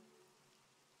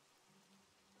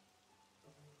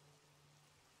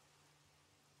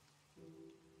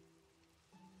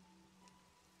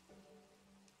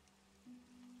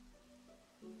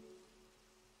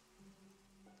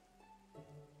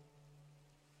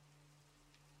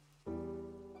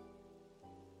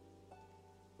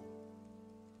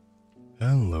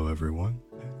Hello everyone,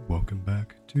 and welcome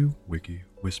back to Wiki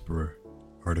Whisperer,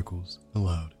 Articles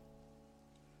Aloud.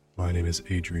 My name is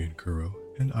Adrian Curro,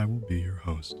 and I will be your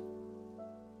host.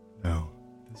 Now,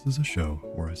 this is a show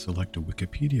where I select a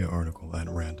Wikipedia article at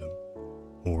random,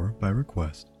 or by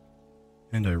request,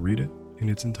 and I read it in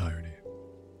its entirety.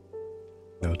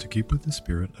 Now, to keep with the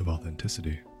spirit of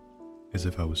authenticity, as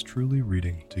if I was truly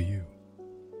reading to you,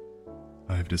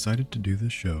 I have decided to do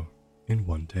this show in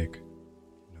one take.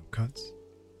 No cuts,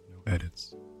 no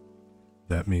edits.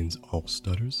 That means all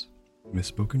stutters,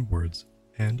 misspoken words,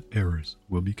 and errors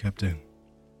will be kept in,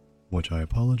 which I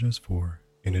apologize for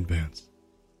in advance.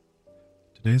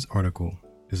 Today's article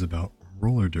is about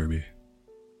roller derby.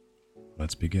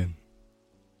 Let's begin.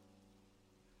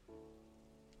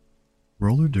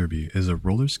 Roller derby is a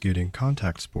roller skating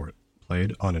contact sport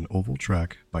played on an oval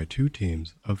track by two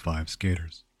teams of 5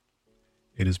 skaters.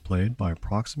 It is played by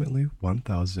approximately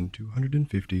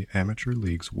 1,250 amateur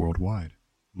leagues worldwide,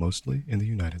 mostly in the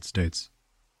United States.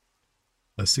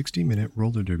 A 60-minute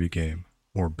roller derby game,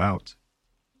 or bout,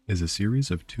 is a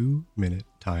series of 2-minute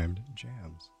timed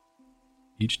jams.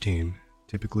 Each team,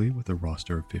 typically with a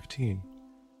roster of 15,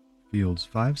 fields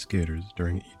 5 skaters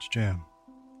during each jam,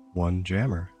 1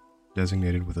 jammer,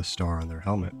 designated with a star on their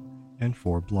helmet, and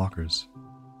 4 blockers.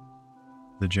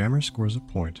 The jammer scores a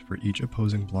point for each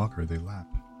opposing blocker they lap.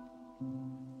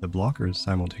 The blockers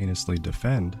simultaneously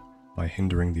defend by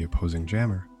hindering the opposing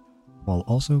jammer, while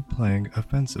also playing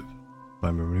offensive by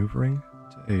maneuvering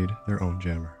to aid their own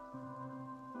jammer.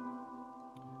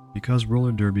 Because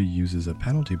roller derby uses a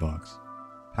penalty box,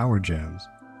 power jams,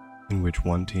 in which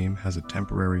one team has a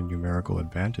temporary numerical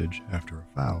advantage after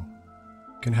a foul,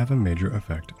 can have a major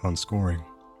effect on scoring.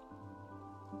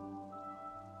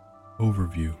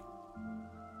 Overview.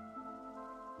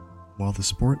 While the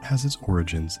sport has its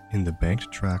origins in the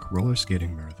banked track roller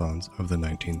skating marathons of the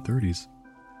 1930s,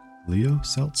 Leo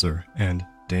Seltzer and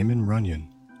Damon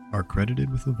Runyon are credited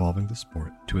with evolving the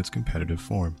sport to its competitive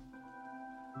form.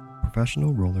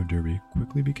 Professional roller derby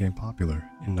quickly became popular.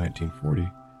 In 1940,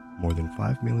 more than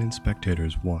 5 million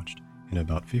spectators watched in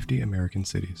about 50 American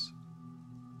cities.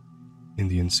 In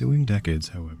the ensuing decades,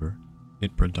 however,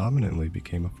 it predominantly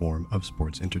became a form of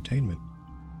sports entertainment,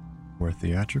 where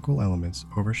theatrical elements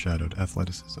overshadowed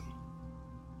athleticism.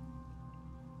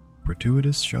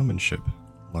 Gratuitous showmanship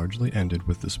largely ended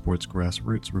with the sport's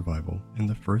grassroots revival in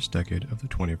the first decade of the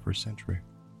 21st century.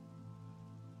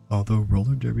 Although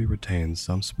roller derby retains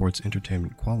some sports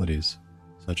entertainment qualities,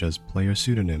 such as player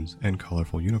pseudonyms and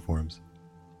colorful uniforms,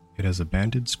 it has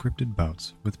abandoned scripted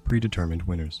bouts with predetermined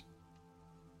winners.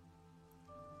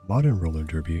 Modern roller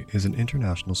derby is an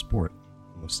international sport,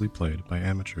 mostly played by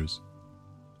amateurs.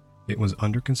 It was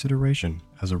under consideration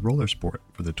as a roller sport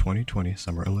for the 2020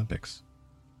 Summer Olympics.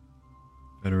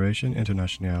 Fédération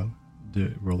Internationale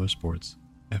de Roller Sports,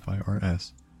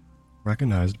 FIRS,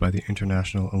 recognized by the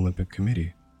International Olympic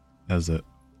Committee as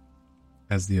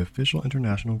the official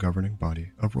international governing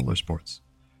body of roller sports,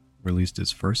 released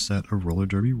its first set of roller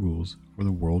derby rules for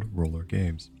the World Roller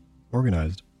Games,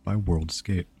 organized by World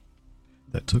Skate,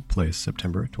 that took place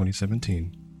September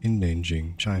 2017 in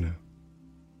Nanjing, China.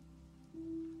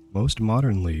 Most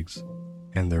modern leagues,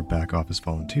 and their back-office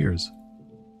volunteers,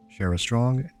 share a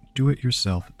strong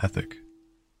do-it-yourself ethic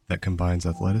that combines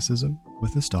athleticism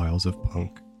with the styles of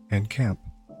punk and camp.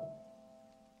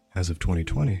 As of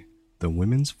 2020, the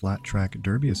Women's Flat Track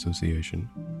Derby Association,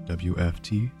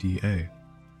 WFTDA,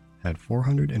 had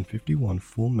 451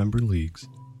 full-member leagues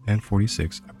and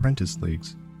 46 apprentice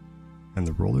leagues, and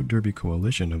the Roller Derby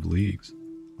Coalition of Leagues,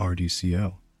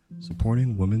 RDCL,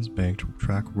 supporting women's banked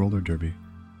track roller derby,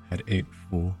 had 8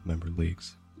 full-member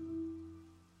leagues.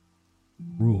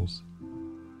 Rules.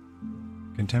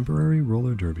 Contemporary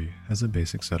roller derby has a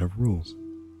basic set of rules,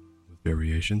 with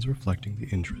variations reflecting the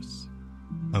interests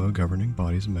of a governing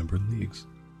body's member leagues.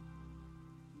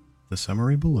 The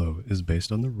summary below is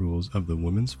based on the rules of the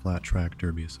Women's Flat Track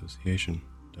Derby Association,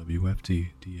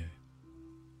 WFTDA.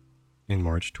 In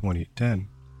March 2010,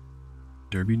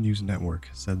 Derby News Network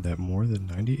said that more than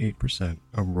 98%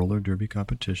 of roller derby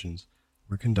competitions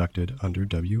were conducted under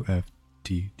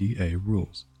WFTDA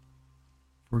rules.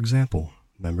 For example,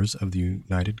 members of the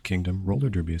United Kingdom Roller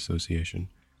Derby Association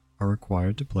are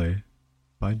required to play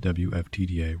by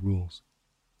WFTDA rules,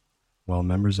 while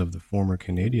members of the former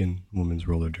Canadian Women's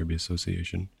Roller Derby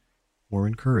Association were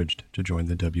encouraged to join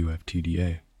the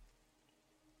WFTDA.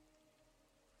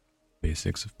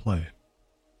 Basics of play.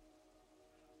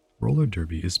 Roller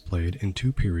derby is played in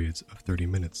 2 periods of 30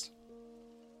 minutes.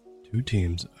 2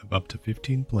 teams of up to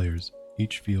 15 players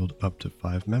each field up to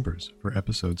 5 members for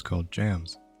episodes called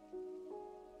jams.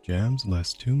 Jams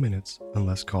last 2 minutes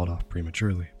unless called off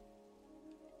prematurely.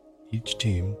 Each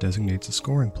team designates a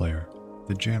scoring player,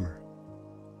 the jammer.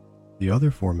 The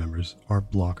other 4 members are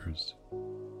blockers.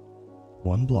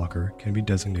 One blocker can be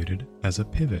designated as a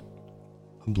pivot,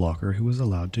 a blocker who is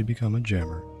allowed to become a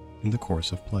jammer in the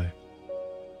course of play.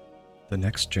 The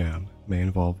next jam may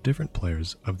involve different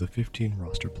players of the 15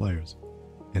 roster players,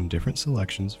 and different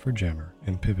selections for jammer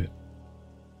and pivot.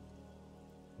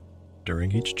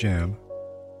 During each jam,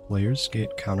 players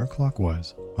skate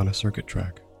counterclockwise on a circuit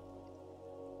track.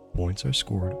 Points are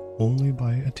scored only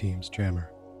by a team's jammer.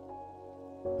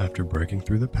 After breaking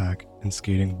through the pack and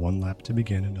skating 1 lap to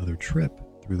begin another trip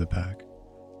through the pack,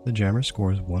 the jammer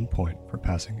scores 1 point for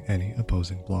passing any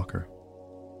opposing blocker.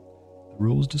 The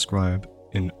rules describe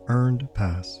an earned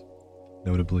pass.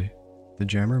 Notably, the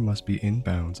jammer must be in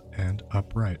bounds and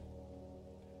upright.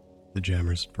 The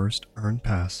jammer's first earned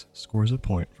pass scores a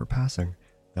point for passing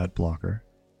that blocker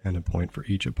and a point for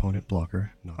each opponent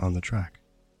blocker not on the track,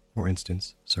 for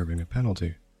instance, serving a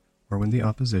penalty, or when the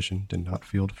opposition did not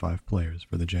field 5 players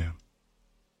for the jam.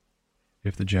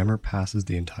 If the jammer passes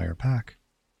the entire pack,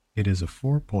 it is a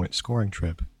 4-point scoring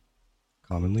trip,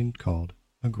 commonly called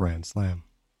a grand slam.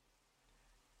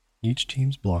 Each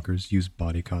team's blockers use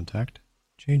body contact,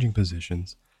 changing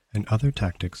positions, and other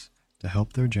tactics to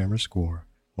help their jammer score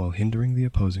while hindering the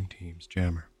opposing team's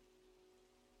jammer.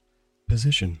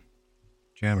 Position: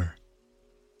 jammer.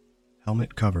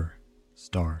 Helmet cover: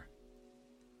 star.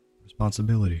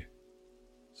 Responsibility: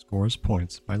 scores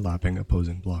points by lapping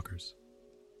opposing blockers.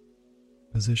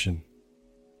 Position: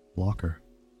 blocker.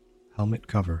 Helmet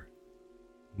cover: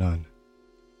 none.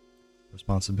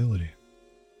 Responsibility: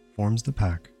 forms the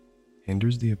pack,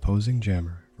 hinders the opposing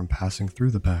jammer from passing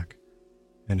through the pack,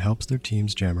 and helps their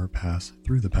team's jammer pass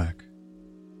through the pack.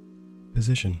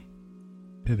 Position: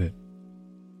 pivot.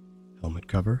 Helmet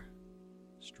cover: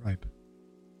 stripe.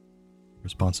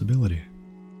 Responsibility: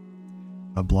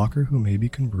 a blocker who may be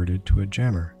converted to a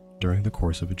jammer during the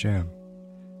course of a jam,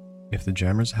 if the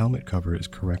jammer's helmet cover is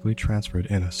correctly transferred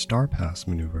in a star pass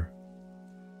maneuver.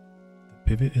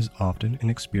 The pivot is often an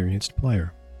experienced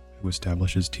player who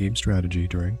establishes team strategy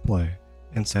during play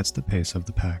and sets the pace of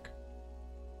the pack.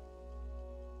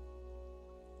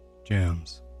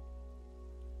 Jams.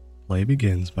 Play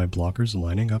begins by blockers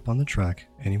lining up on the track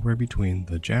anywhere between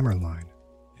the jammer line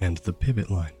and the pivot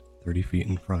line, 30 feet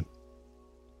in front.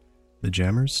 The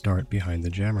jammers start behind the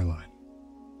jammer line.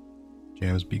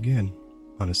 Jams begin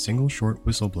on a single short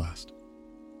whistle blast,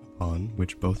 upon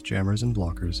which both jammers and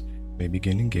blockers may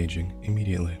begin engaging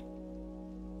immediately.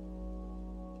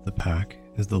 The pack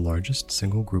is the largest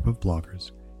single group of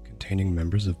blockers containing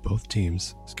members of both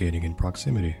teams skating in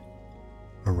proximity,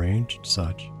 arranged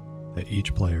such that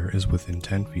each player is within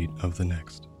 10 feet of the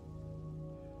next.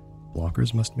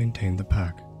 Blockers must maintain the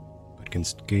pack, but can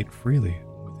skate freely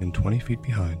within 20 feet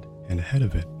behind and ahead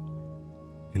of it,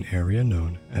 an area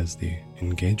known as the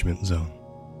engagement zone.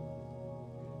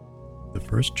 The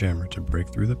first jammer to break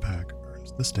through the pack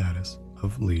earns the status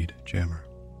of lead jammer.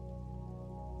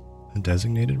 A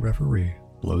designated referee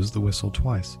blows the whistle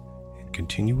twice and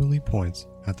continually points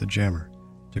at the jammer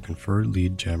to confer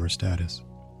lead jammer status,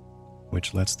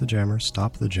 which lets the jammer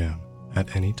stop the jam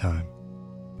at any time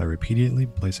by repeatedly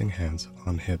placing hands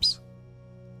on hips.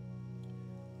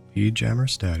 Lead jammer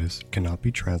status cannot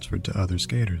be transferred to other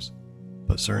skaters,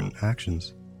 but certain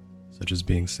actions, such as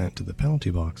being sent to the penalty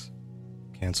box,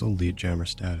 cancel lead jammer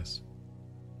status,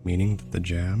 meaning that the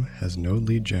jam has no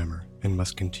lead jammer and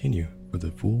must continue for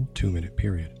the full 2-minute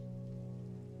period.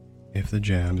 If the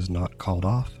jam is not called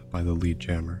off by the lead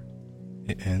jammer,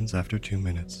 it ends after 2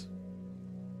 minutes.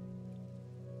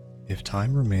 If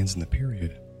time remains in the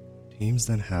period, teams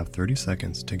then have 30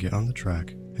 seconds to get on the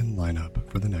track and line up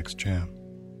for the next jam.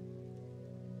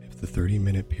 If the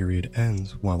 30-minute period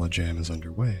ends while a jam is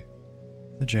underway,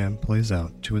 the jam plays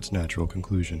out to its natural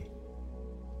conclusion.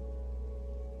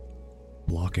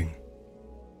 Blocking.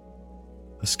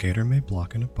 A skater may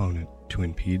block an opponent to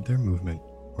impede their movement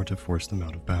or to force them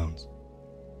out of bounds.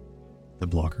 The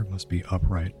blocker must be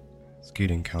upright,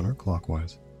 skating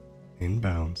counterclockwise, in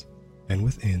bounds, and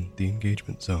within the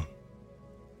engagement zone.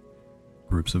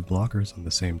 Groups of blockers on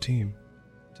the same team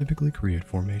typically create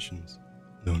formations,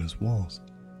 known as walls,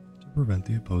 to prevent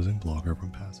the opposing blocker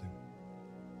from passing.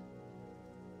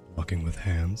 Blocking with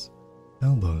hands,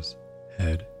 elbows,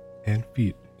 head, and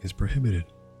feet is prohibited,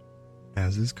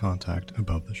 as is contact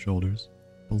above the shoulders,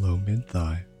 below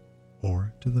mid-thigh,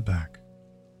 or to the back.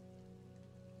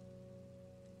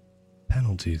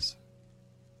 Penalties.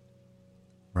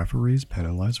 Referees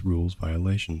penalize rules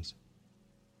violations.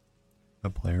 A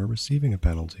player receiving a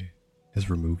penalty is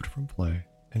removed from play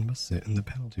and must sit in the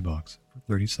penalty box for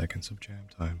 30 seconds of jam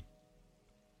time.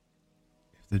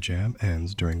 If the jam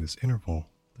ends during this interval,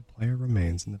 the player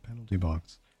remains in the penalty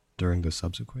box during the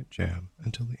subsequent jam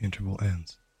until the interval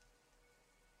ends.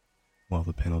 While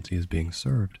the penalty is being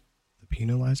served, the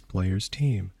penalized player's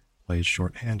team plays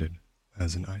short-handed,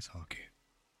 as in ice hockey.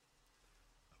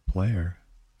 A player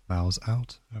fouls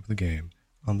out of the game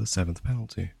on the 7th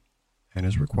penalty and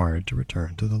is required to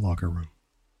return to the locker room.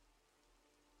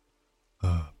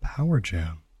 A power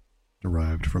jam,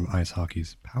 derived from ice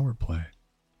hockey's power play,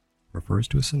 refers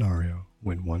to a scenario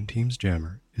when one team's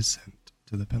jammer is sent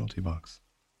to the penalty box.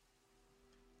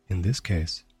 In this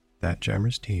case, that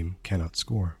jammer's team cannot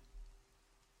score.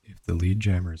 If the lead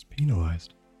jammer is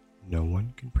penalized, no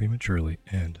one can prematurely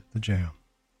end the jam.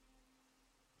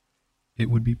 It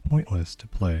would be pointless to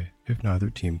play if neither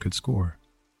team could score.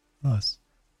 Thus,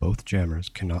 both jammers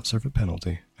cannot serve a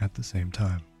penalty at the same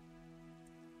time.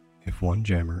 If one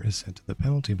jammer is sent to the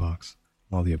penalty box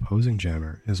while the opposing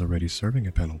jammer is already serving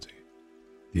a penalty,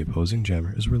 the opposing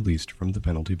jammer is released from the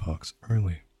penalty box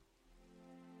early.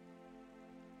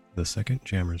 The second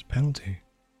jammer's penalty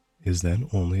is then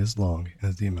only as long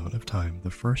as the amount of time the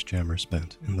first jammer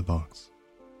spent in the box.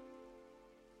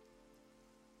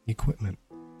 Equipment.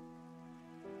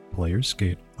 Players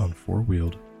skate on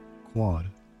four-wheeled, quad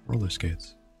roller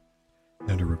skates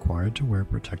and are required to wear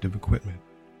protective equipment,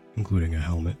 including a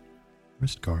helmet,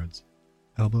 wrist guards,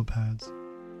 elbow pads,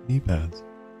 knee pads,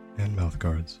 and mouth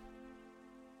guards.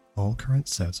 All current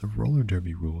sets of roller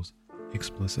derby rules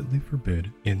explicitly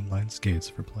forbid inline skates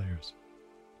for players.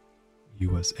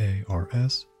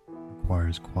 USARS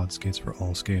requires quad skates for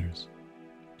all skaters.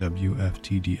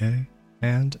 WFTDA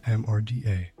and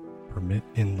MRDA permit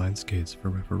inline skates for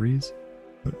referees,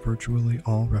 but virtually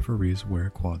all referees wear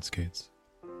quad skates.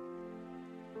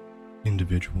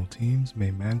 Individual teams may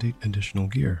mandate additional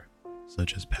gear,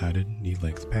 such as padded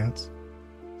knee-length pants,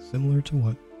 similar to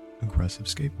what aggressive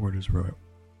skateboarders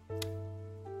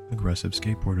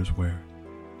wear,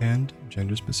 and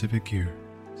gender-specific gear,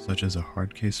 such as a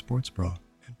hard-case sports bra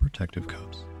and protective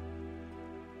cups.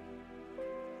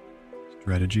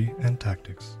 Strategy and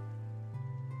tactics.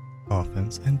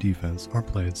 Offense and defense are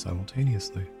played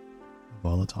simultaneously, a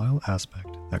volatile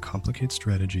aspect that complicates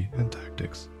strategy and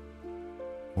tactics.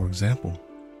 For example,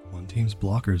 one team's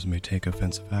blockers may take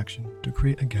offensive action to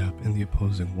create a gap in the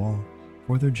opposing wall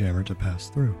for their jammer to pass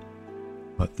through,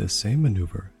 but this same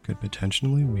maneuver could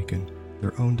potentially weaken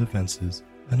their own defenses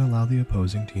and allow the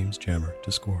opposing team's jammer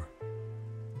to score.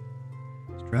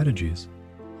 Strategies,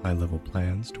 high-level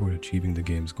plans toward achieving the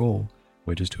game's goal,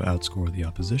 which is to outscore the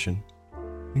opposition,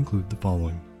 include the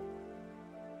following.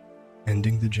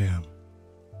 Ending the jam.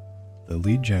 The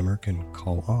lead jammer can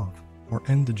call off or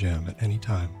end the jam at any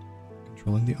time,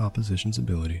 controlling the opposition's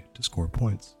ability to score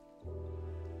points.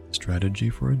 The strategy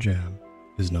for a jam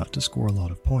is not to score a lot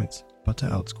of points, but to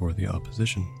outscore the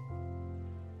opposition.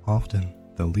 Often,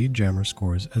 the lead jammer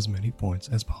scores as many points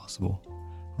as possible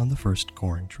on the first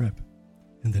scoring trip,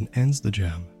 and then ends the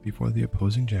jam before the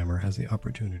opposing jammer has the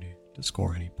opportunity to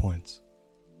score any points.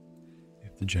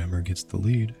 If the jammer gets the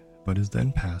lead, but is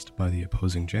then passed by the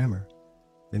opposing jammer,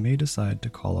 they may decide to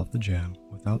call off the jam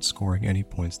without scoring any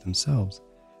points themselves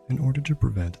in order to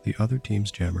prevent the other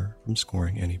team's jammer from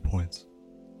scoring any points.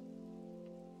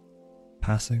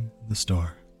 Passing the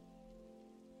star.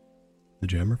 The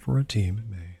jammer for a team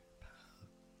may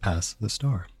pass the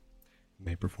star,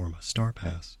 may perform a star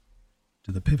pass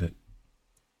to the pivot,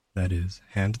 that is,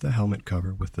 hand the helmet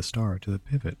cover with the star to the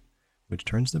pivot, which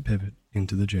turns the pivot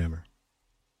into the jammer.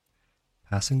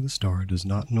 Passing the star does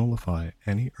not nullify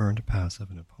any earned pass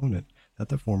of an opponent that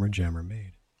the former jammer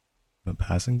made, but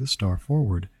passing the star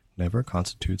forward never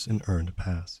constitutes an earned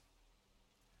pass.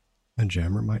 A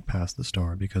jammer might pass the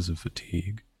star because of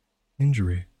fatigue,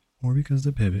 injury, or because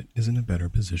the pivot is in a better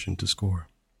position to score.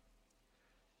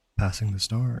 Passing the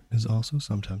star is also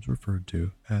sometimes referred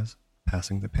to as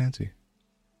passing the panty,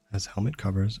 as helmet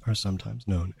covers are sometimes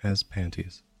known as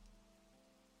panties.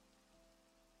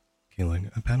 Killing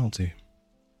a penalty.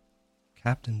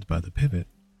 Captained by the pivot,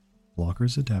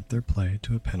 blockers adapt their play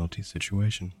to a penalty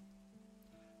situation.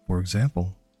 For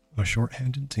example, a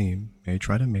short-handed team may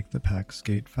try to make the pack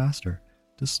skate faster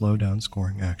to slow down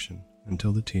scoring action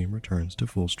until the team returns to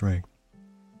full strength.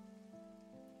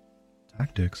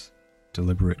 Tactics,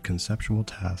 deliberate conceptual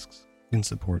tasks in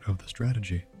support of the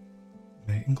strategy,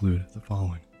 may include the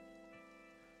following.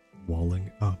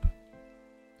 Walling up.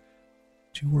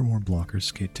 Two or more blockers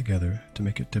skate together to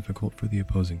make it difficult for the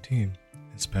opposing team,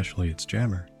 especially its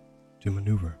jammer, to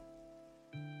maneuver.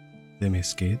 They may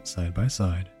skate side by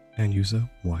side and use a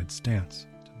wide stance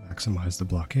to maximize the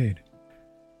blockade,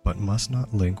 but must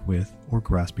not link with or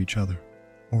grasp each other,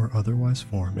 or otherwise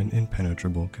form an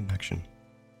impenetrable connection.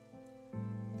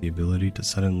 The ability to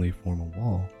suddenly form a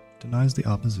wall denies the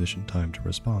opposition time to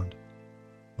respond.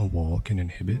 A wall can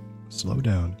inhibit, slow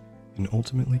down, and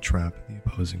ultimately trap the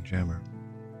opposing jammer.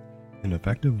 An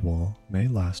effective wall may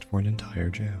last for an entire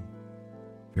jam.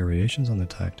 Variations on the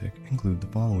tactic include the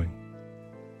following: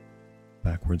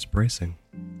 backwards bracing,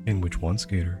 in which one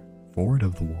skater, forward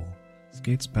of the wall,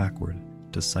 skates backward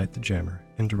to sight the jammer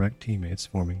and direct teammates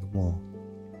forming the wall.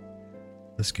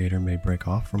 The skater may break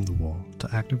off from the wall to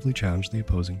actively challenge the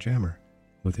opposing jammer,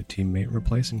 with a teammate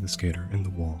replacing the skater in the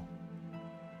wall.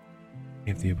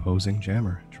 If the opposing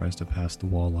jammer tries to pass the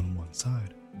wall on one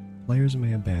side, players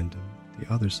may abandon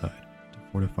the other side to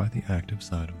fortify the active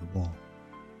side of the wall.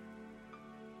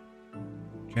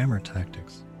 Jammer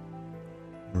tactics.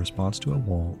 In response to a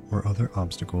wall or other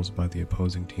obstacles by the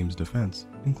opposing team's defense,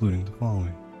 including the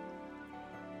following: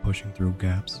 pushing through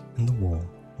gaps in the wall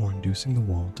or inducing the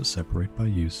wall to separate by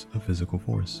use of physical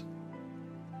force,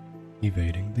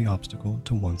 evading the obstacle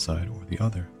to one side or the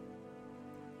other,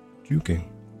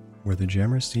 juking, where the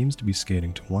jammer seems to be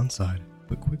skating to one side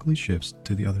but quickly shifts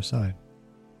to the other side,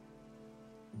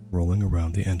 rolling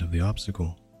around the end of the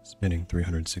obstacle, spinning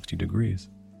 360 degrees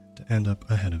to end up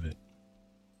ahead of it,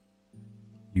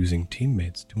 using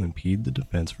teammates to impede the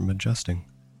defense from adjusting,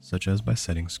 such as by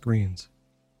setting screens,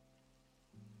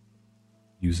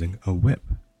 using a whip,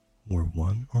 where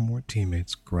one or more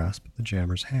teammates grasp the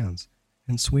jammer's hands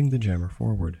and swing the jammer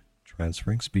forward,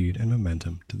 transferring speed and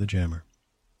momentum to the jammer.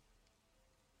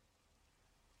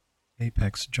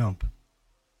 Apex jump,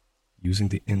 using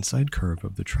the inside curve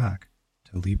of the track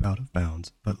to leap out of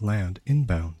bounds but land in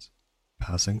bounds,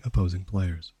 passing opposing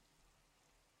players.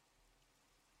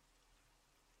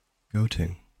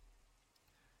 Goating.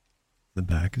 The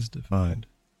pack is defined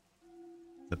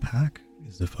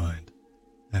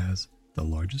as the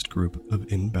largest group of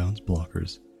inbounds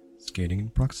blockers skating in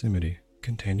proximity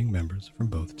containing members from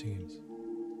both teams.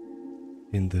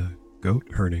 In the goat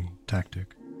herding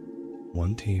tactic,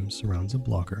 one team surrounds a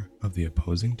blocker of the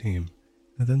opposing team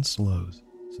and then slows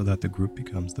so that the group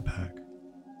becomes the pack.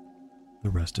 The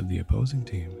rest of the opposing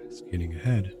team skating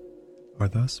ahead are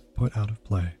thus put out of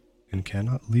play and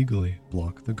cannot legally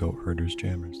block the goat herder's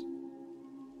jammers.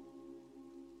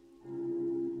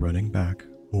 Running back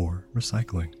or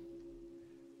recycling.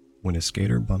 When a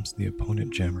skater bumps the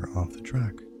opponent jammer off the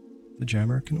track, the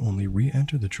jammer can only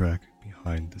re-enter the track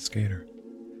behind the skater.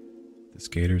 The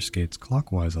skater skates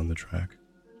clockwise on the track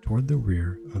toward the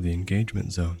rear of the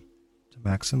engagement zone to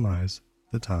maximize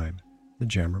the time the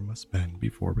jammer must spend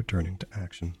before returning to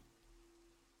action.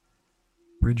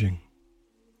 Bridging.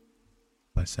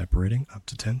 By separating up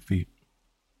to 10 feet,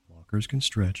 blockers can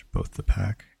stretch both the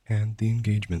pack and the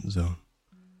engagement zone,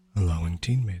 allowing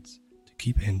teammates to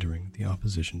keep hindering the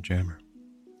opposition jammer.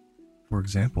 For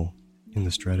example, in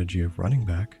the strategy of running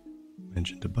back,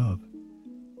 mentioned above,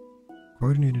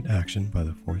 coordinated action by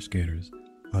the four skaters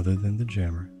other than the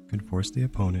jammer could force the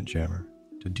opponent jammer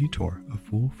to detour a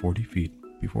full 40 feet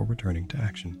before returning to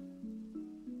action.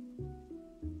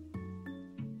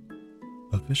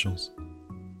 Officials.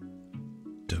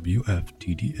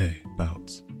 WFTDA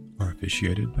bouts are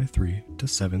officiated by 3 to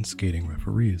 7 skating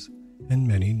referees and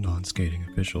many non-skating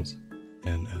officials,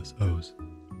 NSOs.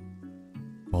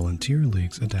 Volunteer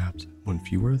leagues adapt when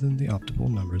fewer than the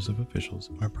optimal numbers of officials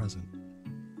are present.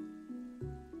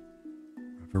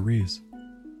 Referees.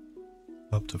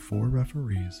 Up to 4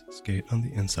 referees skate on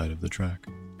the inside of the track.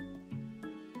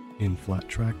 In flat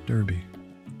track derby,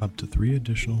 up to 3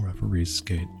 additional referees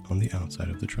skate on the outside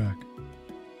of the track.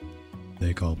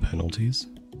 They call penalties,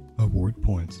 award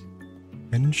points,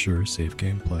 and ensure safe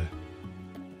gameplay.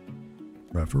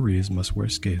 Referees must wear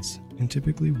skates and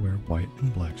typically wear white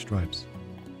and black stripes.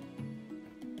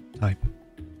 Type: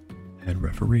 Head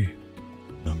referee.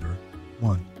 Number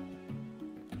 1.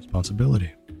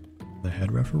 Responsibility. The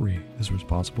head referee is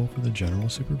responsible for the general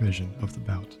supervision of the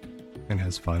bout and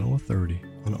has final authority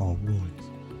on all rulings.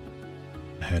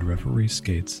 The head referee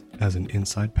skates as an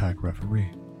inside pack referee,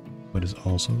 but is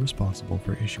also responsible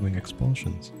for issuing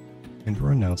expulsions and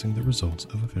for announcing the results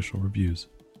of official reviews.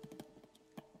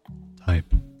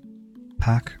 Type: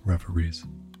 Pack referees.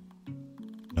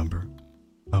 Number: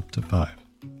 up to 5.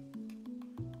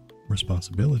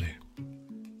 Responsibility.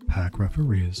 Pack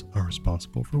referees are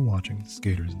responsible for watching the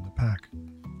skaters in the pack,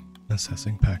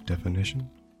 assessing pack definition,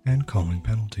 and calling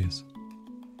penalties.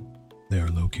 They are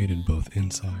located both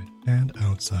inside and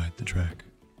outside the track.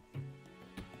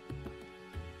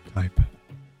 Type: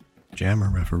 Jammer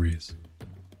referees.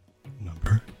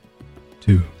 Number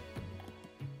 2.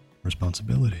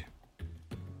 Responsibility.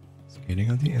 Skating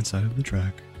on the inside of the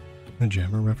track, the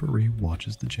jammer referee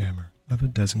watches the jammer of a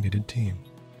designated team,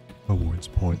 awards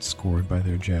points scored by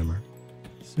their jammer,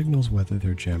 signals whether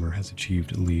their jammer has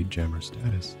achieved lead jammer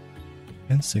status,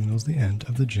 and signals the end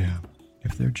of the jam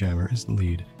if their jammer is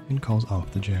lead and calls off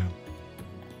the jam.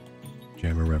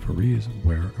 Jammer referees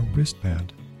wear a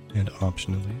wristband and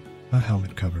optionally a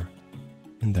helmet cover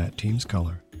in that team's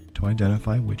color to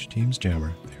identify which team's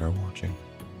jammer they are watching.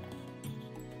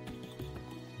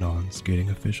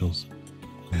 Non-skating officials,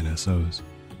 NSOs.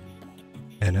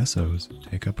 NSOs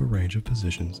take up a range of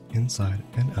positions inside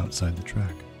and outside the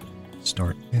track,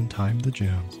 start and time the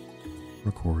jams,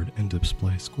 record and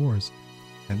display scores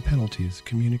and penalties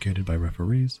communicated by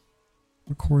referees,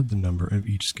 record the number of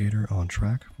each skater on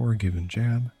track for a given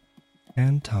jam,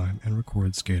 and time and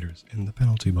record skaters in the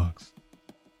penalty box.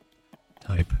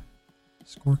 Type: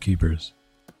 Scorekeepers.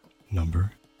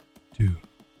 Number 2.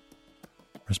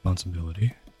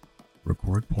 Responsibility: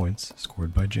 record points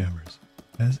scored by jammers,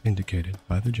 as indicated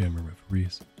by the jammer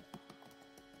referees.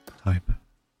 Type: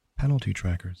 Penalty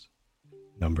trackers.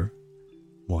 Number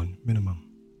 1 minimum.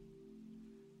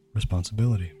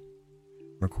 Responsibility: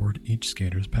 record each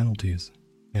skater's penalties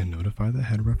and notify the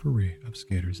head referee of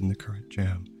skaters in the current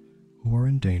jam who are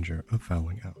in danger of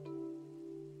fouling out.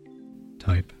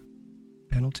 Type: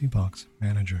 Penalty box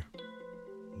manager.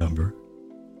 Number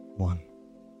 1.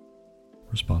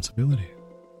 Responsibility: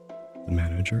 the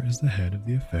manager is the head of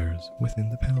the affairs within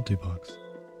the penalty box.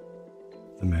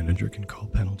 The manager can call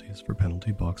penalties for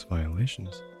penalty box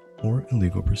violations or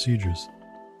illegal procedures,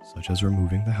 such as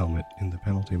removing the helmet in the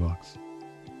penalty box.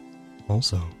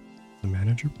 Also, the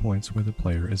manager points where the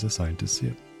player is assigned to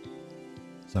sit,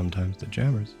 sometimes the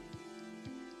jammers.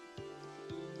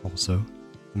 Also,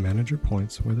 the manager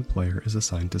points where the player is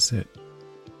assigned to sit,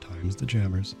 times the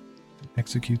jammers, and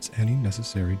executes any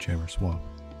necessary jammer swap.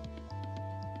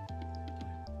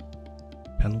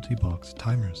 Penalty box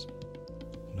timers.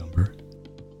 Number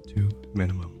 2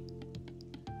 minimum.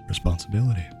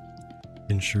 Responsibility: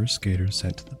 ensure skaters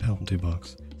sent to the penalty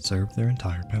box serve their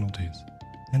entire penalties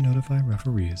and notify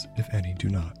referees if any do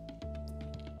not.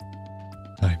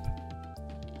 Type: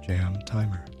 Jam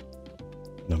timer.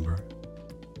 Number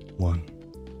 1.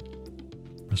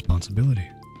 Responsibility: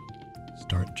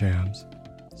 start jams,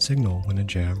 signal when a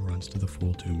jam runs to the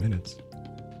full 2 minutes,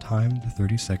 time the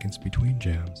 30 seconds between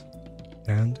jams,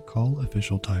 and call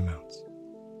official timeouts.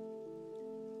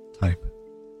 Type: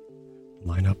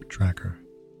 Lineup tracker.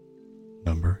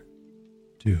 Number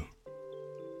 2.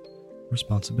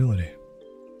 Responsibility: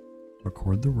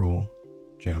 record the role,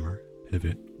 jammer,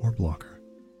 pivot, or blocker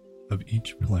of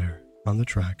each player on the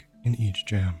track in each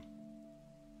jam.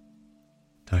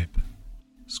 Type: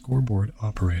 Scoreboard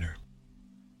operator.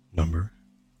 Number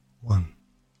 1.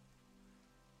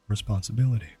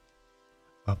 Responsibility: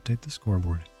 update the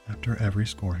scoreboard after every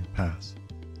scoring pass.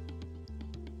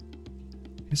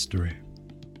 History: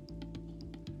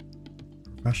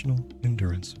 professional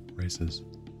endurance races.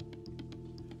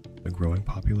 The growing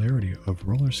popularity of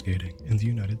roller skating in the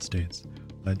United States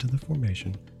led to the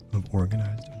formation of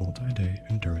organized multi-day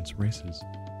endurance races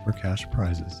for cash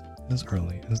prizes as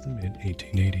early as the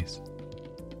mid-1880s.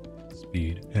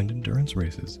 Speed and endurance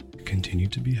races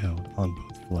continued to be held on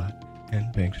both flat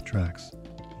and banked tracks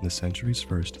in the century's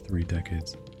first 3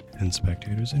 decades, and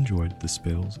spectators enjoyed the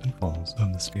spills and falls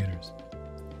of the skaters.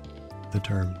 The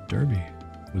term derby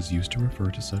was used to refer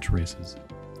to such races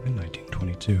in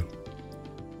 1922.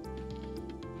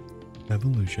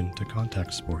 Evolution to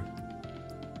contact sport.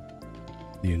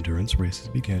 The endurance races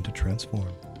began to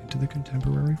transform into the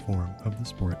contemporary form of the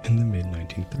sport in the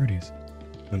mid-1930s,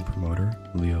 when promoter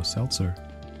Leo Seltzer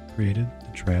created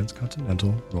the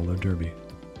Transcontinental Roller Derby,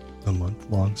 a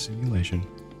month-long simulation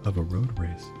of a road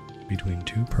race between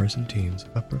 2-person teams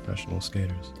of professional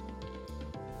skaters.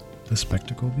 The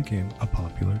spectacle became a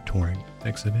popular touring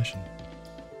exhibition.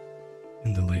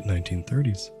 In the late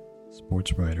 1930s,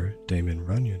 sports writer Damon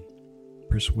Runyon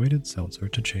persuaded Seltzer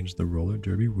to change the roller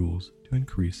derby rules to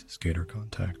increase skater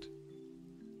contact.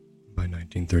 By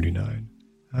 1939,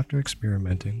 after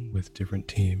experimenting with different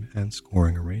team and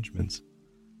scoring arrangements,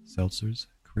 Seltzer's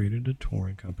created a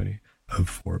touring company of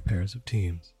 4 pairs of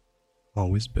teams,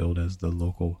 always billed as the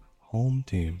local home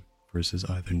team versus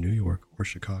either New York or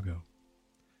Chicago,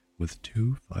 with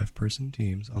 2 5-person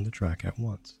teams on the track at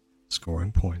once,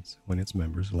 scoring points when its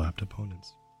members lapped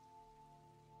opponents.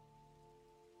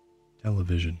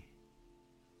 Television.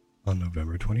 On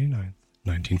November 29,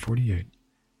 1948,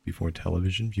 before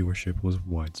television viewership was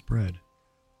widespread,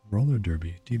 roller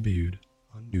derby debuted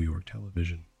on New York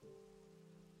television.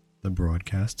 The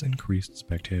broadcasts increased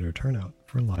spectator turnout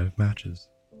for live matches.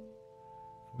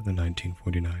 For For the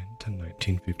 1949 to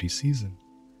 1950 season,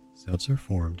 Seltzer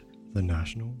formed the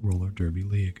National Roller Derby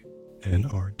League,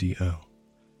 NRDL,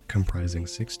 comprising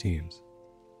 6 teams.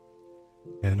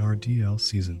 NRDL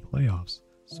season playoffs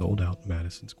sold out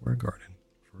Madison Square Garden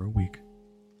for a week.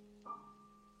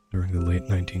 During the late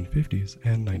 1950s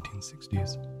and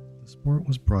 1960s, the sport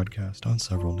was broadcast on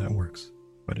several networks,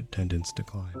 but attendance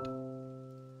declined.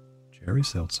 Jerry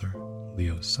Seltzer,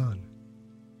 Leo's son,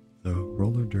 the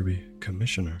roller derby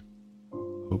commissioner,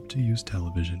 hoped to use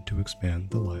television to expand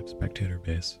the live spectator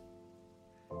base.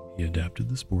 He adapted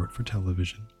the sport for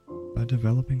television by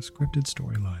developing scripted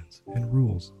storylines and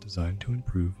rules designed to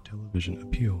improve television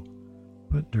appeal,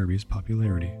 but derby's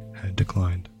popularity had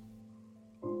declined.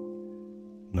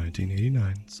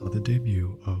 1989 saw the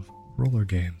debut of Roller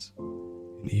Games,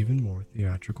 an even more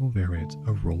theatrical variant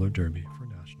of roller derby for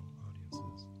national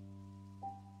audiences.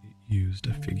 It used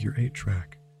a figure-8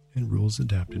 track and rules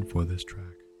adapted for this track.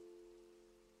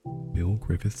 Bill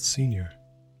Griffiths Sr.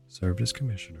 served as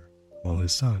commissioner, while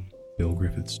his son, Bill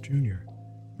Griffiths Jr.,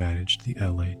 managed the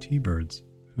LA T-Birds,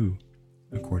 who,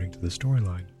 according to the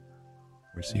storyline,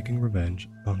 were seeking revenge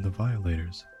on the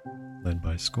Violators, led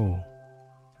by Skull,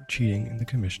 for cheating in the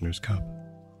Commissioner's Cup.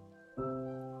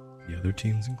 The other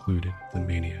teams included the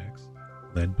Maniacs,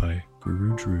 led by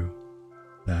Guru Drew,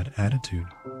 Bad Attitude,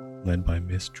 led by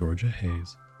Miss Georgia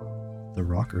Hayes, the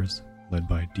Rockers, led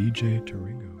by DJ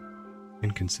Taringo,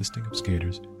 and consisting of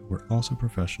skaters who were also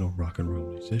professional rock and roll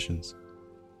musicians,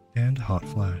 and Hot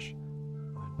Flash,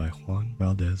 led by Juan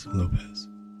Valdez Lopez.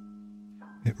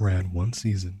 It ran one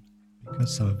season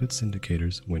because some of its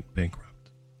syndicators went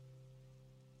bankrupt.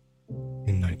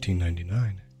 In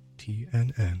 1999,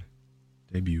 TNN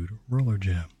debuted Roller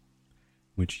Jam,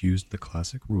 which used the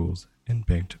classic rules and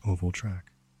banked oval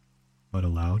track, but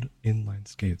allowed inline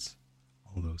skates,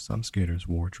 although some skaters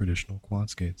wore traditional quad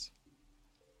skates.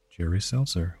 Jerry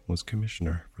Seltzer was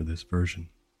commissioner for this version.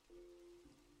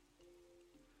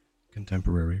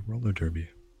 Contemporary roller derby.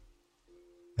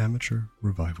 Amateur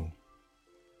revival.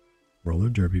 Roller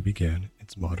derby began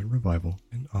its modern revival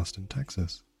in Austin,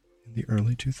 Texas, in the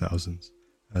early 2000s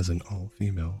as an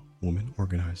all-female,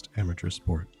 woman-organized amateur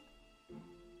sport.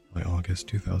 By August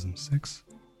 2006,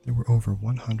 there were over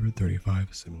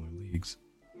 135 similar leagues.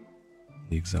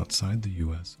 Leagues outside the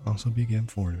U.S. also began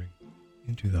forming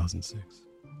in 2006,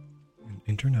 and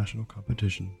international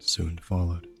competition soon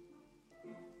followed.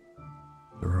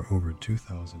 There are over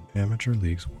 2,000 amateur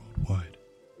leagues worldwide,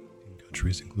 in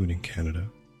countries including Canada,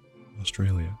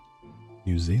 Australia,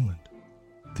 New Zealand,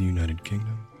 the United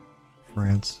Kingdom,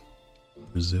 France,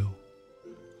 Brazil,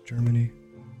 Germany,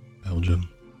 Belgium,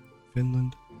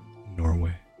 Finland,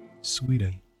 Norway,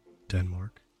 Sweden,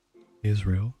 Denmark,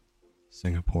 Israel,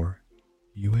 Singapore,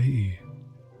 UAE,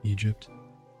 Egypt,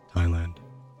 Thailand,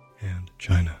 and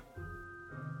China.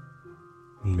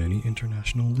 In many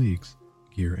international leagues,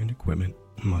 gear and equipment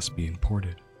must be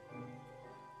imported.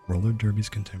 Roller derby's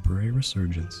contemporary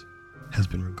resurgence has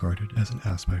been regarded as an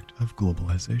aspect of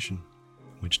globalization,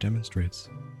 which demonstrates,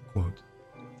 quote,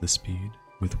 the speed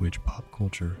with which pop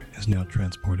culture is now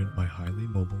transported by highly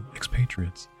mobile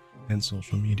expatriates and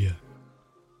social media,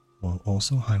 while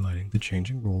also highlighting the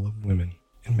changing role of women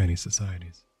in many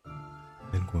societies,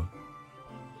 end quote.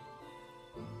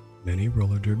 Many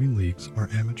roller derby leagues are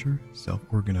amateur,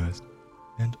 self-organized,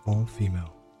 and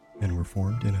all-female, and were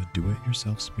formed in a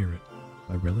do-it-yourself spirit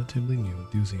by relatively new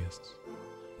enthusiasts.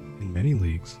 In many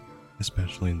leagues,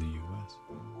 especially in the US,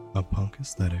 a punk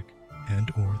aesthetic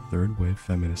and/or third-wave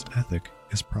feminist ethic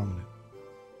is prominent.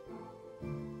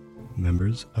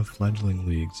 Members of fledgling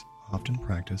leagues often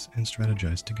practice and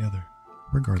strategize together,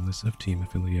 regardless of team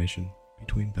affiliation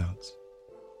between bouts.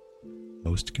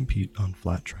 Most compete on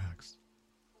flat tracks,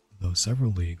 though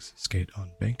several leagues skate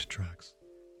on banked tracks,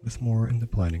 with more in the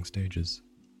planning stages.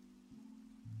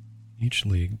 Each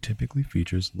league typically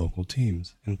features local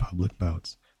teams and public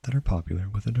bouts that are popular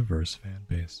with a diverse fan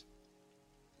base.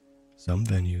 Some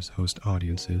venues host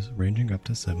audiences ranging up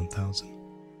to 7,000.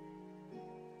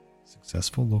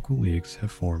 Successful local leagues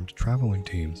have formed traveling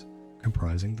teams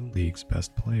comprising the league's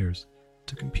best players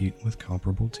to compete with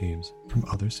comparable teams from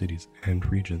other cities and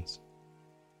regions.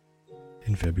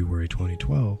 In February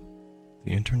 2012,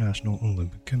 the International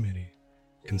Olympic Committee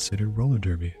considered roller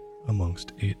derby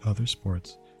amongst 8 other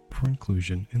sports for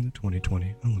inclusion in the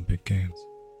 2020 Olympic Games.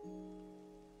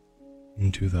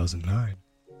 In 2009,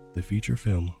 the feature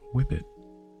film Whip It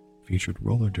featured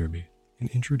roller derby and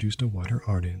introduced a wider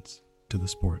audience to the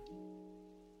sport.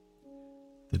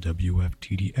 The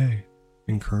WFTDA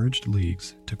encouraged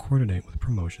leagues to coordinate with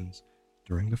promotions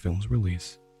during the film's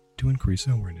release to increase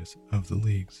awareness of the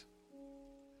leagues.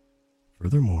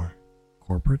 Furthermore,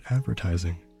 Corporate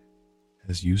advertising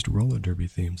has used roller derby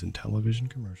themes in television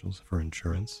commercials for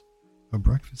insurance, a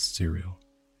breakfast cereal,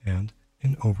 and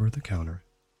an over-the-counter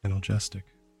analgesic.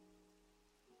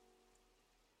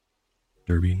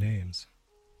 Derby names.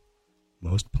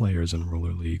 Most players in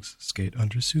roller leagues skate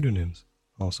under pseudonyms,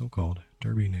 also called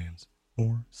derby names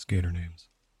or skater names.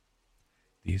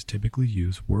 These typically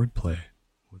use wordplay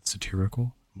with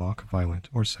satirical, mock violent,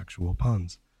 or sexual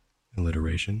puns,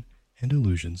 alliteration, and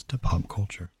allusions to pop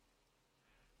culture.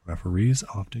 Referees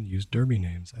often use derby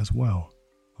names as well,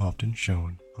 often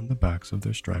shown on the backs of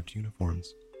their striped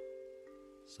uniforms.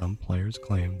 Some players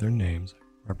claim their names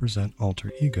represent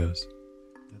alter egos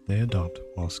that they adopt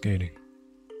while skating.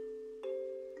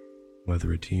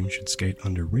 Whether a team should skate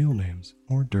under real names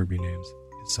or derby names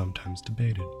is sometimes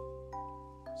debated.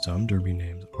 Some derby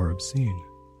names are obscene,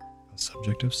 a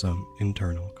subject of some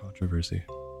internal controversy.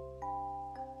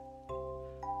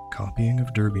 Copying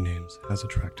of derby names has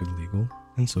attracted legal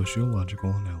and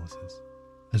sociological analysis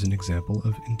as an example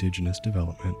of indigenous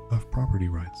development of property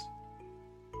rights.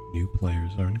 New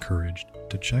players are encouraged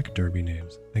to check derby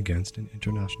names against an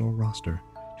international roster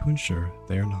to ensure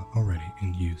they are not already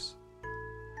in use.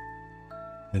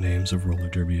 The names of roller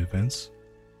derby events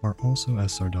are also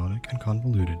as sardonic and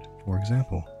convoluted. For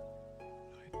example,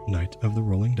 Night of the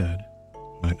Rolling Dead,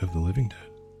 Night of the Living Dead,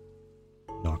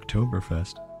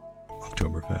 Knocktoberfest,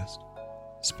 Oktoberfest,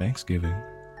 Spanksgiving,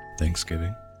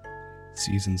 Thanksgiving,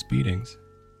 Season's Beatings,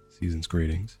 Season's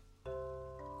Greetings,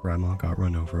 Grandma Got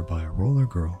Run Over by a Roller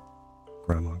Girl,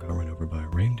 Grandma Got Run Over by a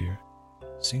Reindeer,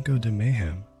 Cinco de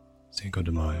Mayhem, Cinco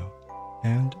de Mayo,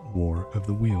 and War of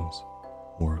the Wheels,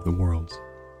 War of the Worlds.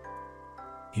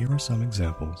 Here are some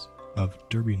examples of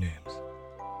derby names.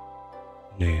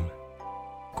 Name: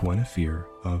 Guinevere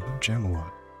of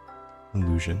Jamelot.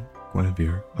 Allusion: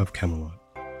 Guinevere of Camelot.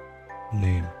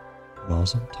 Name: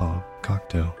 Mazel Tov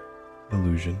Cocktail.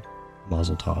 Allusion: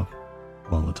 Mazel Tov,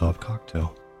 Molotov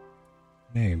Cocktail.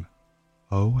 Name: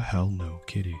 Oh Hell No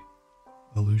Kitty.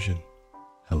 Allusion: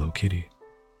 Hello Kitty.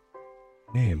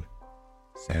 Name: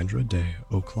 Sandra Day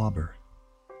O'Clobber.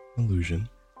 Allusion: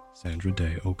 Sandra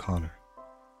Day O'Connor.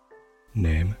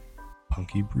 Name: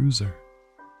 Punky Bruiser.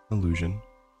 Allusion: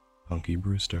 Punky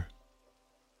Brewster.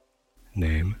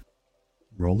 Name: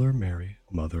 Roller Mary,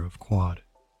 Mother of Quad.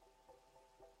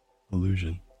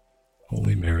 Allusion: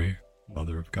 Holy Mary,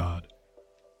 Mother of God.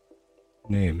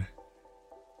 Name: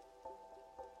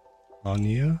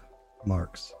 Ania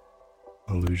Marks.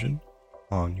 Allusion: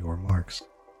 On Your Marks.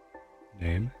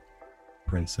 Name: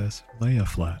 Princess Leia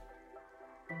Flat.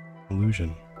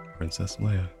 Allusion: Princess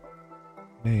Leia.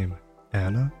 Name: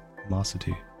 Anna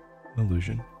Mosity.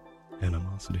 Allusion: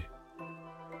 Animosity.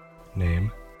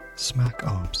 Name: Smack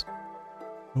Ops.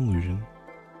 Allusion: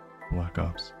 Black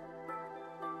Ops.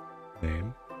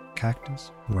 Name: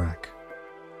 Cactus Rack.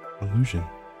 Allusion: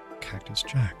 Cactus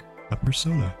Jack, a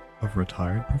persona of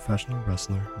retired professional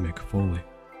wrestler Mick Foley.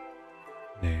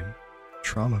 Name: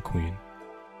 Trauma Queen.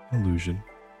 Allusion: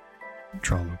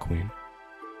 Trauma Queen.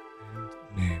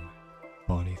 And name: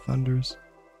 Bonnie Thunders.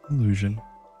 Allusion: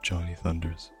 Johnny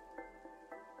Thunders.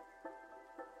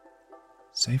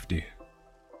 Safety.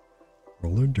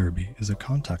 Roller derby is a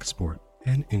contact sport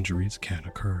and injuries can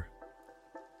occur.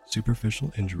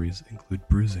 Superficial injuries include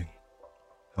bruising.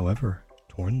 However,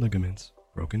 torn ligaments,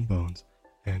 broken bones,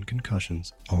 and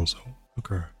concussions also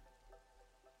occur.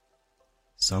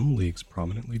 Some leagues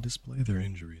prominently display their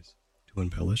injuries to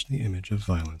embellish the image of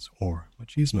violence or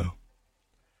machismo.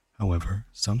 However,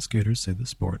 some skaters say the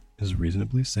sport is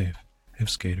reasonably safe if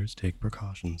skaters take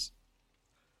precautions.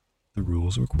 The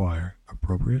rules require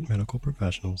appropriate medical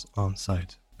professionals on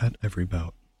site at every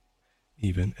bout,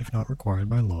 even if not required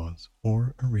by laws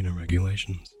or arena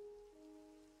regulations.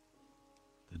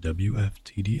 The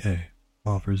WFTDA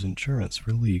offers insurance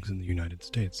for leagues in the United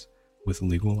States with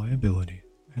legal liability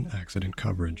and accident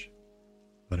coverage,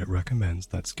 but it recommends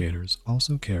that skaters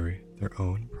also carry their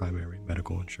own primary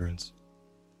medical insurance.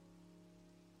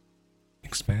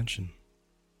 Expansion.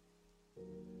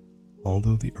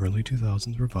 Although the early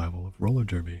 2000s revival of roller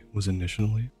derby was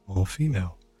initially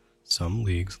all-female, some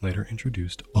leagues later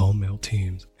introduced all-male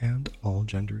teams and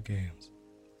all-gender games.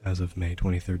 As of May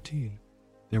 2013,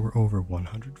 there were over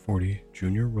 140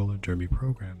 junior roller derby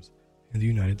programs in the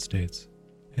United States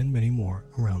and many more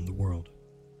around the world.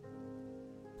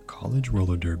 College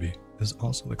roller derby is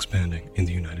also expanding in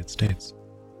the United States.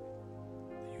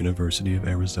 The University of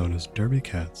Arizona's Derby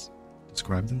Cats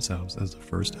described themselves as the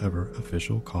first ever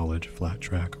official college flat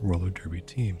track roller derby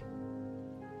team.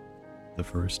 The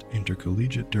first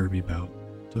intercollegiate derby bout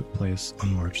took place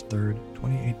on March 3,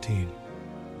 2018,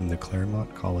 when the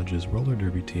Claremont College's roller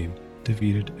derby team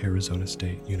defeated Arizona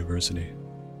State University.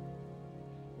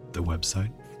 The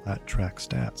website Flat Track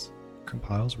Stats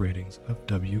compiles ratings of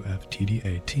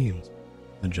WFTDA teams,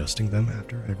 adjusting them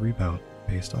after every bout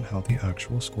based on how the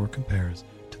actual score compares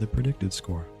to the predicted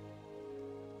score.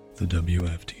 The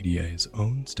WFTDA's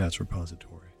own stats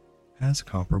repository has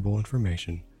comparable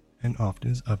information and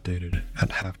often is updated at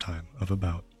halftime of a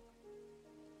bout.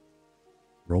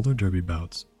 Roller derby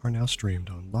bouts are now streamed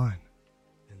online,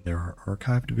 and there are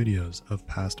archived videos of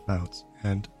past bouts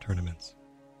and tournaments.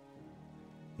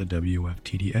 The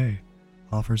WFTDA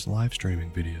offers live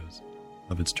streaming videos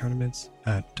of its tournaments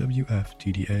at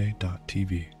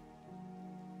WFTDA.tv.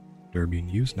 Derby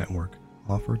News Network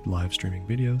offered live streaming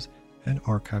videos and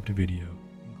archived video,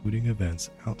 including events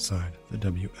outside the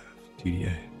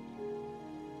WFTDA.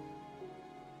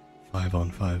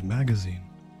 5on5 magazine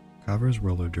covers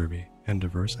roller derby and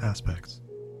diverse aspects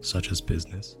such as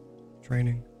business,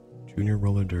 training, junior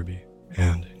roller derby,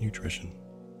 and nutrition.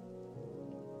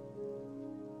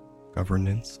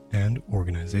 Governance and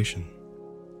organization.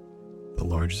 The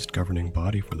largest governing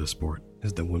body for the sport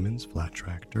is the Women's Flat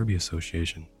Track Derby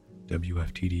Association,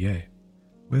 WFTDA,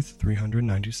 with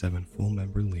 397 full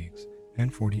member leagues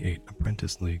and 48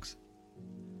 apprentice leagues.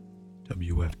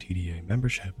 WFTDA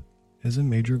membership is a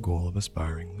major goal of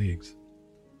aspiring leagues.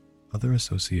 Other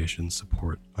associations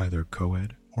support either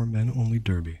co-ed or men-only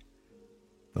derby.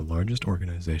 The largest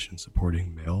organization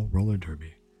supporting male roller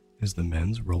derby is the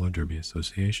Men's Roller Derby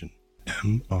Association,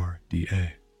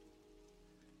 MRDA.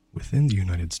 Within the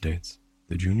United States,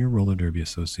 the Junior Roller Derby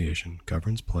Association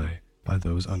governs play by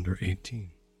those under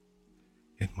 18.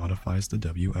 It modifies the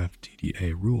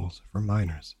WFTDA rules for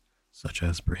minors, such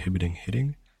as prohibiting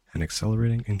hitting and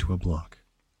accelerating into a block.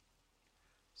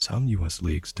 Some U.S.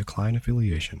 leagues decline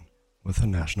affiliation with a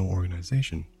national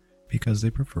organization because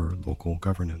they prefer local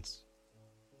governance.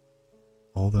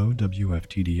 Although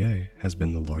WFTDA has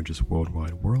been the largest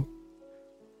worldwide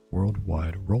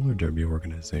roller derby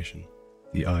organization,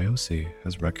 the IOC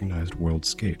has recognized World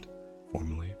Skate,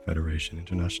 formerly Fédération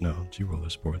Internationale de Roller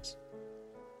Sports,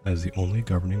 as the only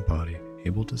governing body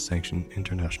able to sanction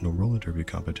international roller derby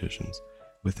competitions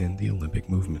within the Olympic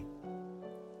movement.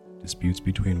 Disputes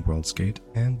between World Skate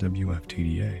and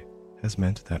WFTDA has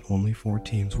meant that only 4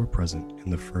 teams were present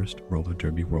in the first Roller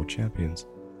Derby World Championships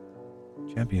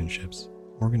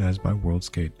organized by World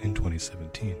Skate in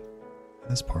 2017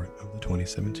 as part of the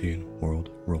 2017 World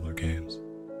Roller Games.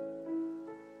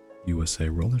 USA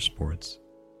Roller Sports,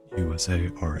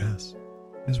 USARS,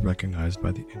 is recognized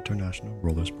by the International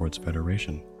Roller Sports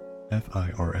Federation,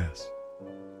 FIRS,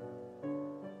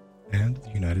 and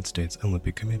the United States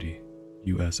Olympic Committee,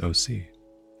 USOC,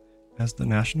 as the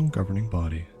national governing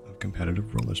body of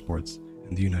competitive roller sports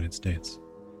in the United States,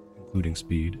 including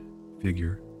speed,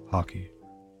 figure, hockey,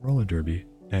 roller derby,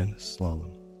 and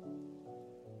slalom.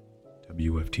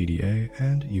 WFTDA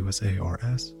and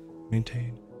USARS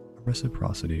maintain a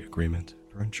reciprocity agreement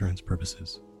for insurance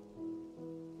purposes.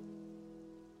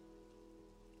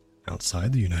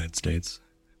 Outside the United States,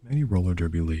 many roller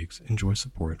derby leagues enjoy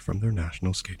support from their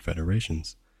national skate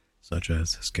federations, such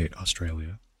as Skate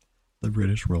Australia, the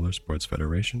British Roller Sports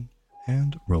Federation,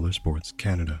 and Roller Sports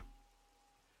Canada.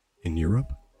 In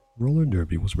Europe, roller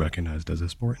derby was recognized as a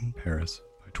sport in Paris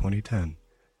by 2010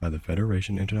 by the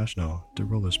Fédération Internationale de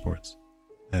Roller Sports,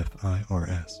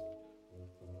 FIRS,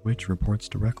 which reports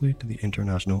directly to the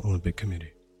International Olympic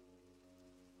Committee.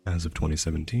 As of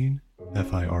 2017,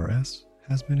 FIRS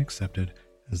has been accepted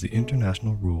as the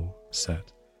international rule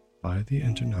set by the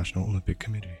International Olympic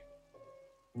Committee.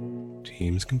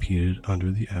 Teams competed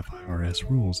under the FIRS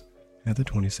rules at the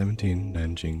 2017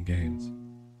 Nanjing Games.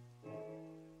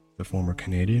 The former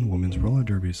Canadian Women's Roller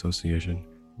Derby Association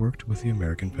worked with the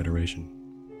American Federation.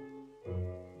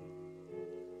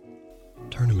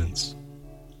 Tournaments.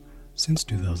 Since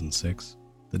 2006,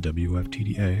 the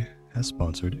WFTDA has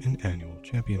sponsored an annual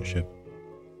championship.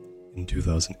 In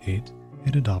 2008,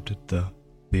 it adopted the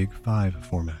Big Five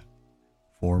format,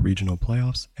 4 regional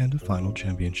playoffs and a final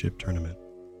championship tournament.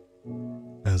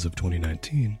 As of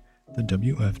 2019, the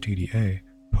WFTDA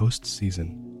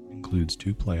postseason includes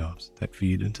 2 playoffs that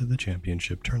feed into the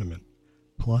championship tournament,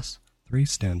 plus 3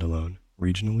 standalone,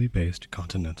 regionally based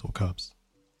continental cups.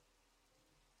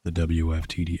 The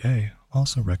WFTDA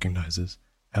also recognizes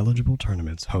eligible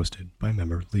tournaments hosted by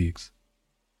member leagues.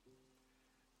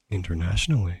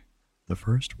 Internationally, the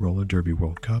first Roller Derby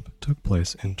World Cup took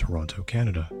place in Toronto,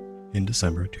 Canada, in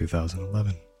December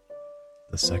 2011.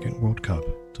 The second World Cup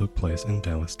took place in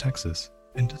Dallas, Texas,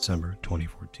 in December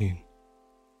 2014.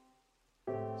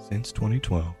 Since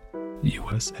 2012,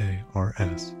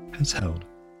 USARS has held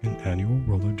an annual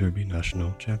Roller Derby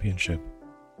National Championship.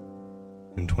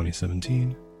 In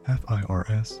 2017,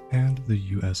 FIRS and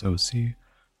the USOC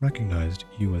recognized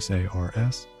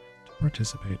USARS to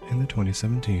participate in the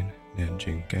 2017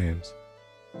 Nanjing Games.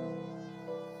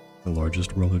 The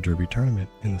largest roller derby tournament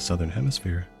in the Southern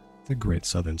Hemisphere, the Great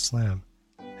Southern Slam,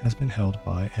 has been held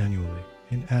biannually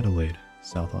in Adelaide,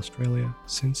 South Australia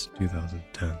since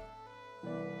 2010.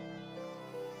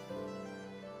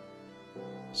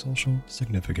 Social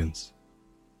significance.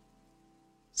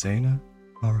 Zaina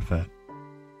Arafat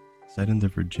said in the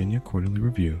Virginia Quarterly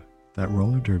Review that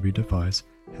roller derby defies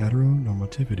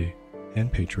heteronormativity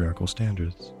and patriarchal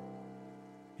standards.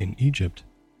 In Egypt,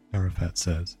 Arafat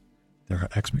says, there are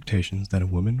expectations that a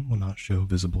woman will not show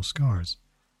visible scars,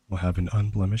 will have an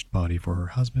unblemished body for her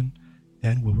husband,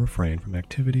 and will refrain from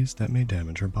activities that may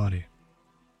damage her body.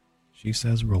 She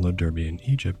says roller derby in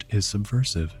Egypt is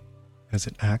subversive, as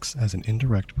it acts as an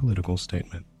indirect political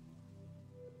statement.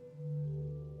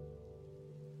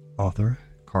 Author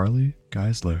Carly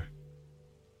Geisler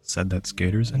said that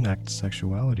skaters enact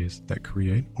sexualities that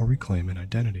create or reclaim an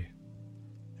identity,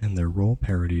 and their role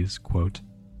parodies, quote,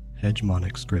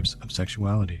 hegemonic scripts of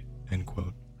sexuality, end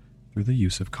quote, through the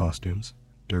use of costumes,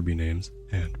 derby names,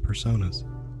 and personas.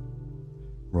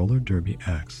 Roller derby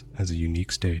acts as a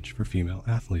unique stage for female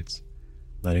athletes,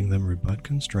 letting them rebut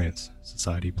constraints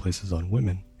society places on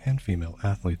women and female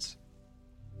athletes.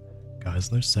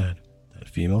 Geisler said that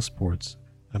female sports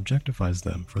objectifies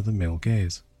them for the male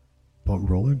gaze, but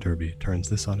roller derby turns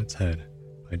this on its head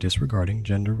by disregarding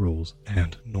gender rules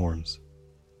and norms.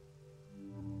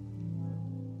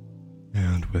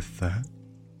 And with that,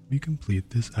 we complete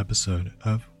this episode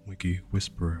of Wiki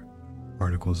Whisperer,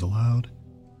 Articles Aloud,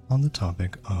 on the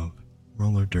topic of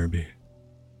roller derby.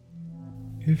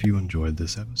 If you enjoyed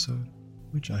this episode,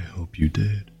 which I hope you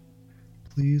did,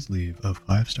 please leave a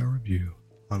 5-star review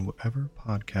on whatever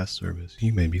podcast service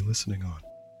you may be listening on,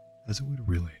 as it would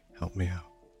really help me out.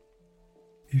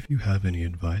 If you have any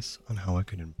advice on how I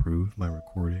can improve my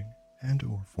recording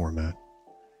and/or format,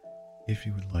 if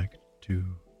you would like to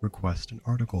request an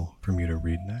article for me to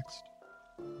read next,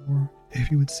 or if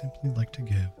you would simply like to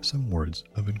give some words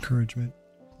of encouragement,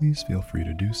 please feel free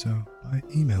to do so by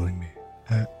emailing me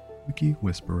at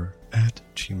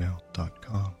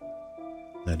wikiwhisperer@gmail.com.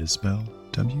 That is spelled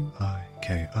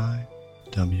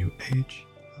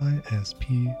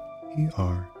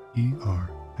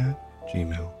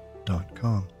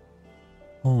wikiwhisperer@gmail.com.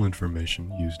 All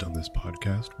information used on this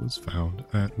podcast was found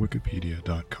at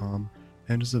wikipedia.com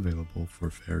and is available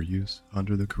for fair use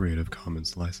under the Creative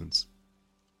Commons license.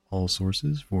 All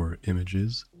sources for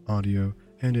images, audio,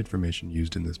 and information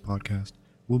used in this podcast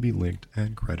will be linked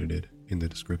and credited in the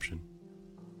description.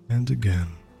 And again,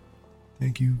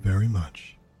 thank you very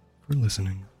much for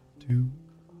listening to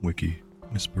Wiki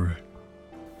Whisperer.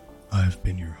 I've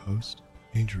been your host,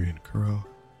 Adrian Curro,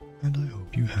 and I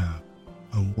hope you have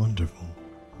a wonderful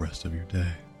rest of your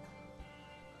day.